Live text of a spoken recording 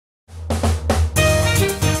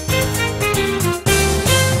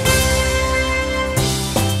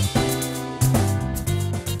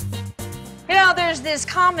this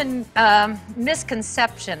common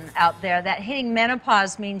misconception out there that hitting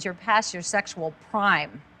menopause means you're past your sexual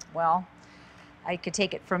prime. Well, I could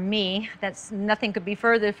take it from me. Nothing could be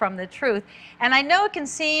further from the truth. And I know it can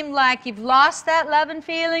seem like you've lost that love and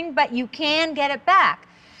feeling, but you can get it back.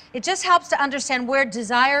 It just helps to understand where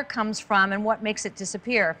desire comes from and what makes it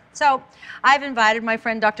disappear. So I've invited my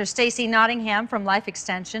friend Dr. Stacy Nottingham from Life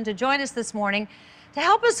Extension to join us this morning to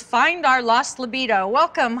help us find our lost libido.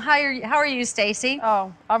 Welcome. How are you, Stacy?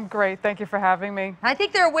 Oh, I'm great. Thank you for having me. I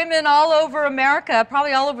think there are women all over America,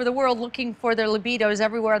 probably all over the world, looking for their libidos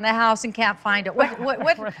everywhere in the house and can't find it. What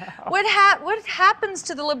happens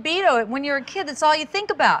to the libido when you're a kid? That's all you think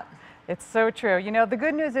about. It's so true. You know, the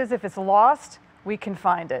good news is if it's lost, we can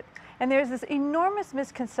find it. And there's this enormous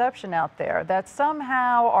misconception out there that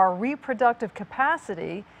somehow our reproductive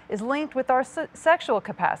capacity is linked with our sexual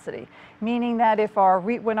capacity, meaning that if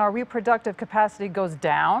when our reproductive capacity goes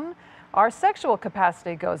down, our sexual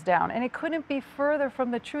capacity goes down. And it couldn't be further from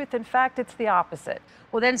the truth. In fact, it's the opposite.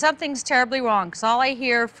 Well, then something's terribly wrong, because all I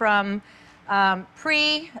hear from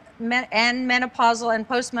pre- and menopausal and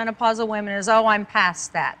postmenopausal women is, oh, I'm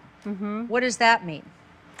past that. Mm-hmm. What does that mean?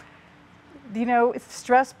 You know,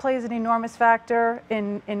 stress plays an enormous factor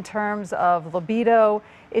in terms of libido.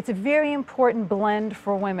 It's a very important blend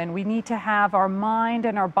for women. We need to have our mind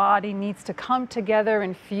and our body needs to come together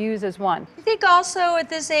and fuse as one. You think also at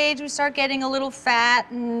this age we start getting a little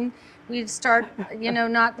fat and we start, you know,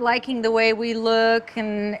 not liking the way we look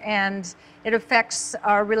and it affects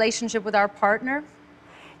our relationship with our partner?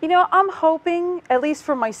 You know, I'm hoping, at least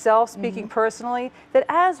for myself, speaking personally, that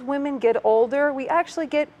as women get older, we actually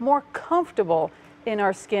get more comfortable in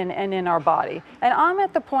our skin and in our body. And I'm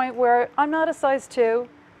at the point where I'm not a size 2.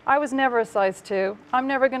 I was never a size 2. I'm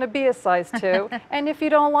never going to be a size 2. And if you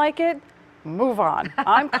don't like it, move on.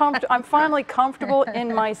 I'm finally comfortable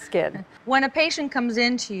in my skin. When a patient comes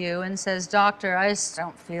into you and says, "Doctor, I just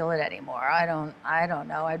don't feel it anymore. I don't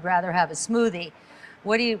know. I'd rather have a smoothie."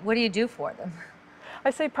 What do you do for them? I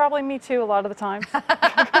say probably me too a lot of the time.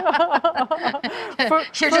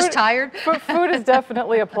 You're just tired? Food is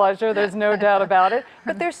definitely a pleasure, there's no doubt about it.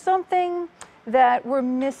 But there's something that we're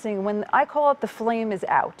missing when I call it the flame is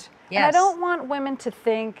out. Yes. And I don't want women to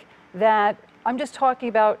think that I'm just talking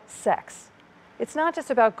about sex. It's not just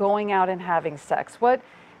about going out and having sex. What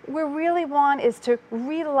we really want is to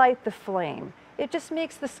relight the flame. It just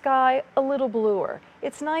makes the sky a little bluer.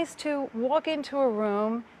 It's nice to walk into a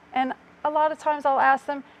room and a lot of times I'll ask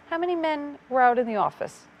them, how many men were out in the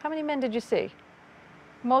office? How many men did you see?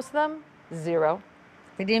 Most of them, 0.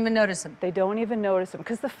 They didn't even notice them. They don't even notice them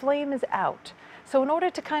because the flame is out. So in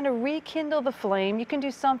order to kind of rekindle the flame, you can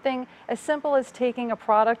do something as simple as taking a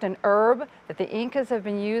product, an herb that the Incas have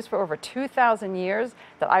been used for over 2,000 years,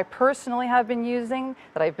 that I personally have been using,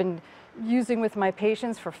 that I've been using with my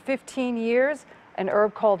patients for 15 years, an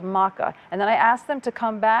herb called maca. And then I ask them to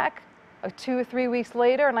come back 2 or 3 weeks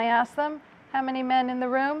later, and I asked them, how many men in the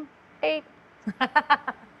room? 8.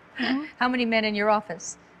 How many men in your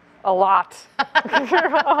office? A lot.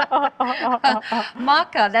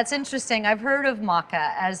 Maca, that's interesting. I've heard of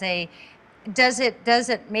maca as does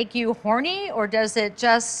it make you horny, or does it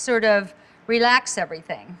just sort of relax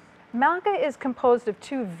everything? Maca is composed of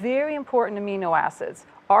 2 very important amino acids,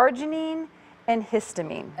 arginine and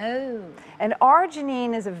histamine. Oh. And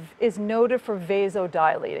arginine is noted for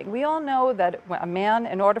vasodilating. We all know that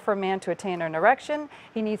in order for a man to attain an erection,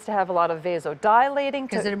 he needs to have a lot of vasodilating.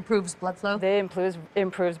 Because it improves blood flow? It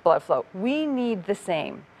improves blood flow. We need the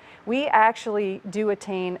same. We actually do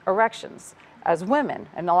attain erections as women,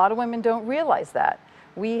 and a lot of women don't realize that.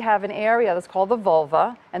 We have an area that's called the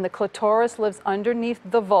vulva, and the clitoris lives underneath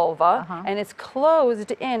the vulva, and it's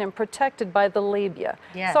closed in and protected by the labia.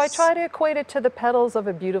 Yes. So I try to equate it to the petals of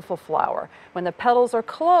a beautiful flower. When the petals are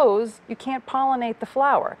closed, you can't pollinate the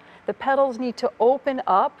flower. The petals need to open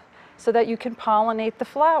up so that you can pollinate the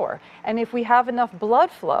flower. And if we have enough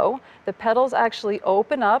blood flow, the petals actually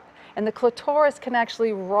open up and the clitoris can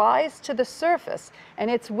actually rise to the surface. And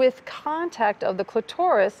it's with contact of the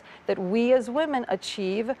clitoris that we as women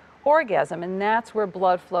achieve orgasm. And that's where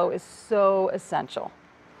blood flow is so essential.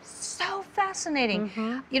 So fascinating.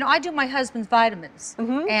 You know, I do my husband's vitamins,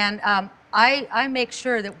 and I make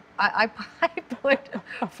sure that I put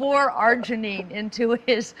 4 arginine into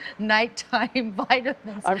his nighttime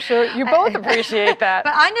vitamins. I'm sure you both appreciate that.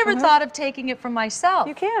 But I never thought of taking it for myself.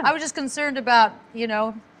 You can. I was just concerned about, you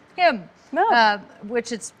know, him,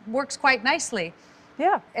 which works quite nicely.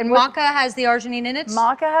 Yeah. And maca has the arginine in it?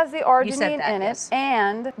 Maca has the arginine in it, yes.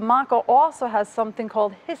 And maca also has something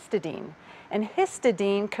called histidine. And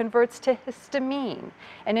histidine converts to histamine.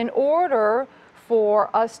 And in order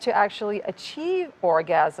for us to actually achieve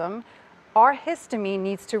orgasm, our histamine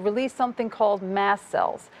needs to release something called mast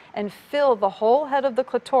cells and fill the whole head of the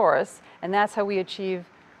clitoris, and that's how we achieve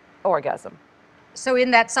orgasm. So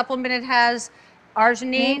in that supplement it has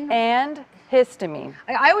arginine? And histamine.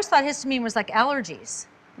 I always thought histamine was like allergies.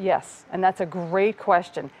 Yes, and that's a great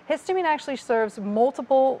question. Histamine actually serves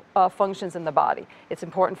multiple functions in the body. It's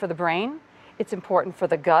important for the brain, it's important for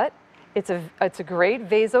the gut, it's a great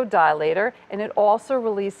vasodilator, and it also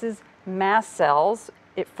releases mast cells.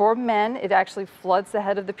 For men, it actually floods the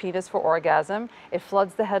head of the penis for orgasm. It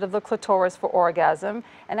floods the head of the clitoris for orgasm.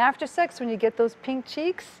 And after sex, when you get those pink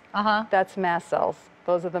cheeks, that's mast cells.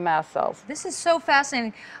 Those are the mast cells. This is so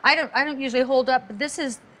fascinating. I don't usually hold up, but this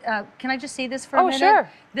is, can I just see this for a minute? Sure.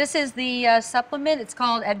 This is the supplement. It's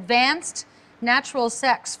called Advanced Natural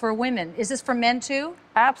Sex for Women. Is this for men too?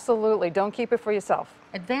 Absolutely. Don't keep it for yourself.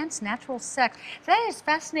 Advanced Natural Sex. That is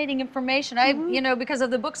fascinating information. You know, because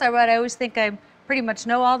of the books I read, I always think I pretty much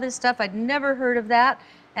know all this stuff. I'd never heard of that.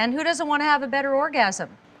 And who doesn't want to have a better orgasm?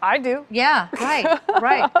 I do. Yeah, right,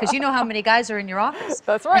 right. Because you know how many guys are in your office.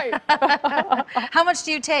 That's right. How much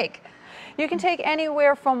do you take? You can take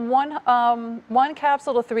anywhere from one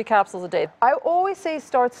capsule to 3 capsules a day. I always say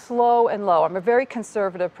start slow and low. I'm a very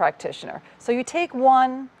conservative practitioner. So you take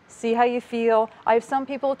 1, see how you feel. I have some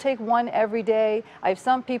people who take 1 every day. I have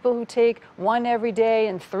some people who take 1 every day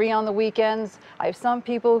and 3 on the weekends. I have some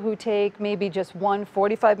people who take maybe just 1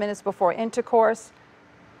 45 minutes before intercourse.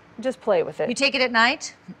 Just play with it. You take it at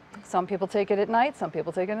night? Some people take it at night, some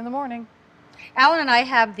people take it in the morning. Alan and I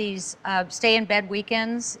have these stay in bed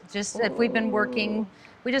weekends. Just if we've been working,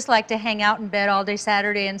 we just like to hang out in bed all day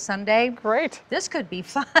Saturday and Sunday. Great. This could be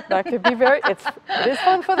fun. That could be it is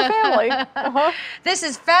fun for the family. This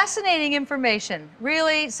is fascinating information.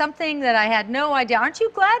 Really something that I had no idea. Aren't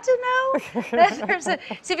you glad to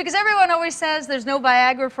know? See, because everyone always says there's no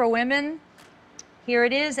Viagra for women. Here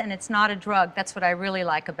it is, and it's not a drug. That's what I really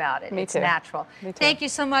like about it. It's natural. Me too. Thank you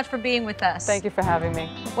so much for being with us. Thank you for having me.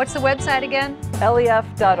 What's the website again?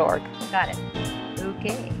 lef.org. Got it.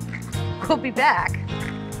 Okay. We'll be back.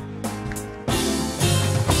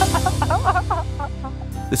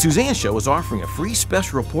 The Suzanne Show is offering a free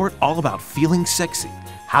special report all about feeling sexy,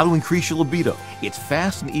 how to increase your libido. It's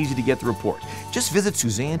fast and easy to get the report. Just visit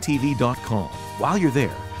SuzanneTV.com. While you're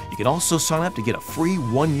there, you can also sign up to get a free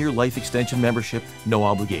 1-year Life Extension membership, no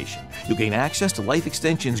obligation. You'll gain access to Life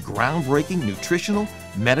Extension's groundbreaking nutritional,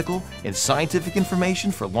 medical, and scientific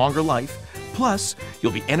information for longer life. Plus,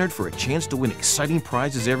 you'll be entered for a chance to win exciting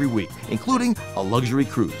prizes every week, including a luxury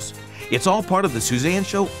cruise. It's all part of the Suzanne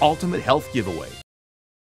Show Ultimate Health Giveaway.